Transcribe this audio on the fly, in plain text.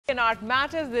In Art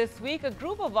Matters this week, a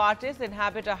group of artists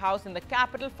inhabit a house in the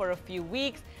capital for a few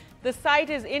weeks. The site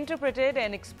is interpreted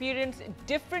and experienced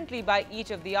differently by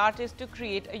each of the artists to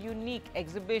create a unique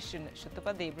exhibition.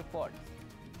 Shutapa Dev reports.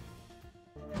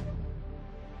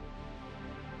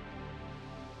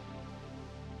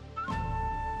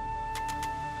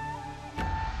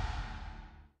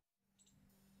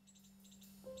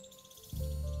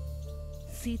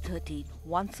 C-13,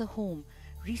 once a home,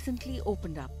 recently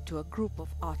opened up to a group of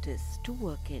artists to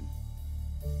work in.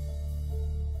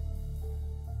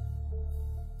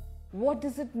 What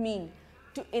does it mean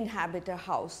to inhabit a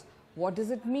house? What does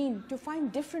it mean to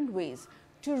find different ways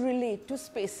to relate to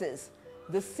spaces?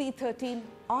 The C-13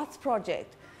 Arts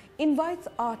Project invites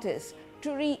artists to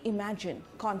reimagine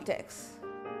contexts.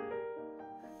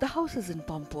 The house is in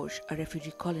Pomposh, a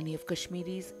refugee colony of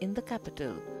Kashmiris in the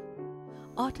capital.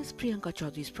 Artist Priyanka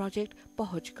Chaudhary's project,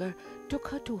 Pahojkar, took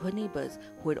her to her neighbours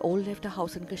who had all left a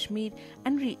house in Kashmir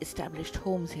and re-established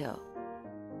homes here.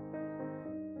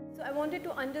 So I wanted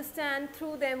to understand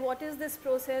through them what is this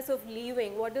process of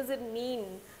leaving, what does it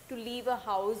mean to leave a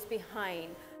house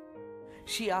behind.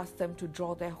 She asked them to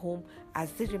draw their home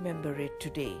as they remember it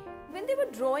today. When they were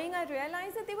drawing, I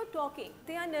realized that they were talking.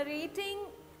 They are narrating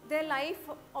their life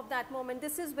of that moment.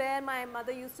 This is where my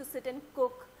mother used to sit and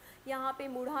cook. यहाँ पे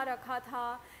मूढ़ा रखा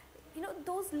था, you know,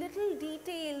 those little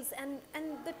details and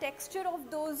the texture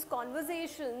of those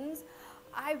conversations,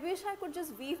 I wish I could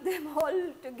just weave them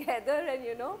all together and,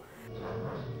 you know.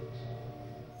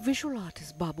 Visual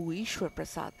artist Babu Ishwar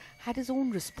Prasad had his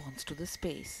own response to the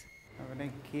space. When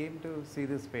I came to see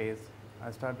this space,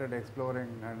 I started exploring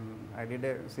and I did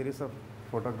a series of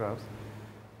photographs,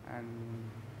 and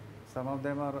some of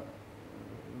them are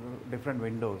different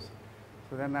windows.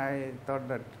 So then I thought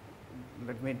that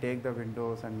let me take the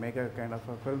windows and make a kind of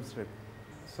a film strip.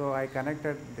 So I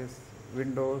connected these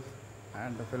windows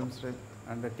and the film strip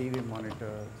and the TV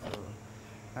monitor.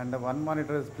 And the one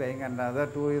monitor is playing and the other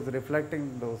two is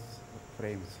reflecting those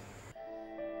frames.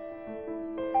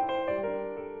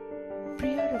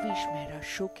 Priya Ravish Mehra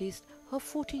showcased her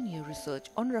 14-year research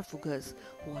on Rafugas,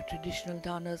 who are traditional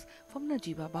Danas from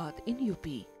Najibabad in UP.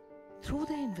 Through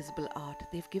their invisible art,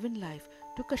 they've given life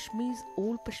to Kashmir's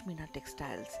old Pashmina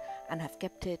textiles and have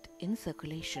kept it in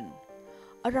circulation.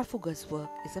 A Rafuga's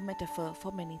work is a metaphor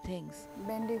for many things.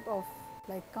 Blending of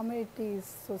like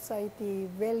communities, society,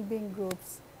 well-being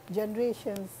groups,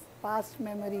 generations, past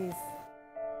memories.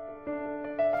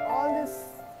 All these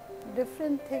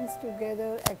different things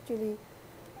together actually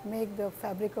make the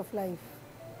fabric of life,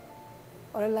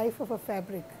 or a life of a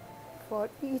fabric for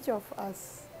each of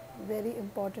us. Very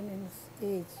important in this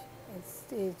age and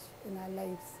stage in our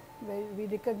lives, where we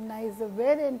recognize the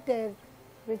wear and tear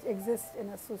which exists in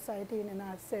a society and in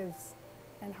ourselves,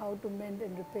 and how to mend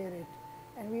and repair it.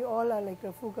 And we all are like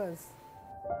Rafugas.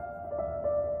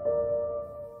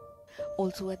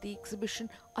 Also at the exhibition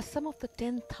are some of the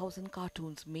 10,000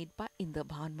 cartoons made by Inder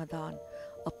Bhan Madan,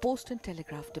 a Post and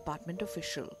Telegraph Department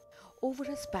official. Over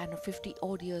a span of 50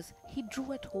 odd years, he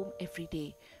drew at home every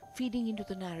day, feeding into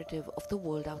the narrative of the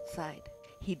world outside.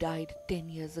 He died 10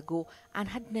 years ago and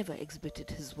had never exhibited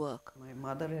his work. My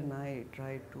mother and I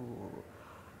tried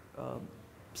to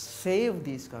save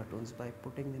these cartoons by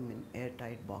putting them in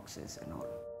airtight boxes and all.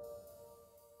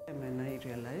 And when I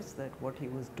realized that what he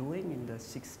was doing in the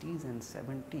 60s and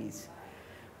 70s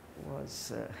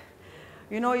was,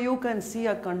 you know, you can see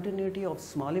a continuity of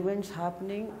small events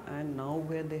happening and now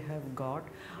where they have got.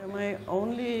 My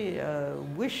only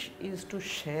wish is to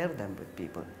share them with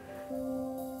people.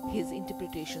 His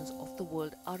interpretations of the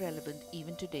world are relevant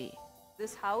even today.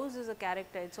 This house is a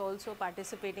character, it's also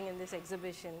participating in this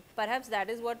exhibition. Perhaps that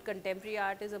is what contemporary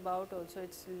art is about also.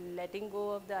 It's letting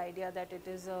go of the idea that it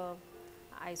is a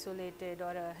isolated or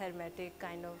a hermetic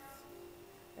kind of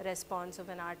response of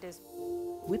an artist.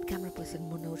 With camera person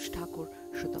Manoj Thakur,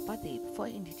 Shutapa Dev for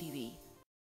NDTV.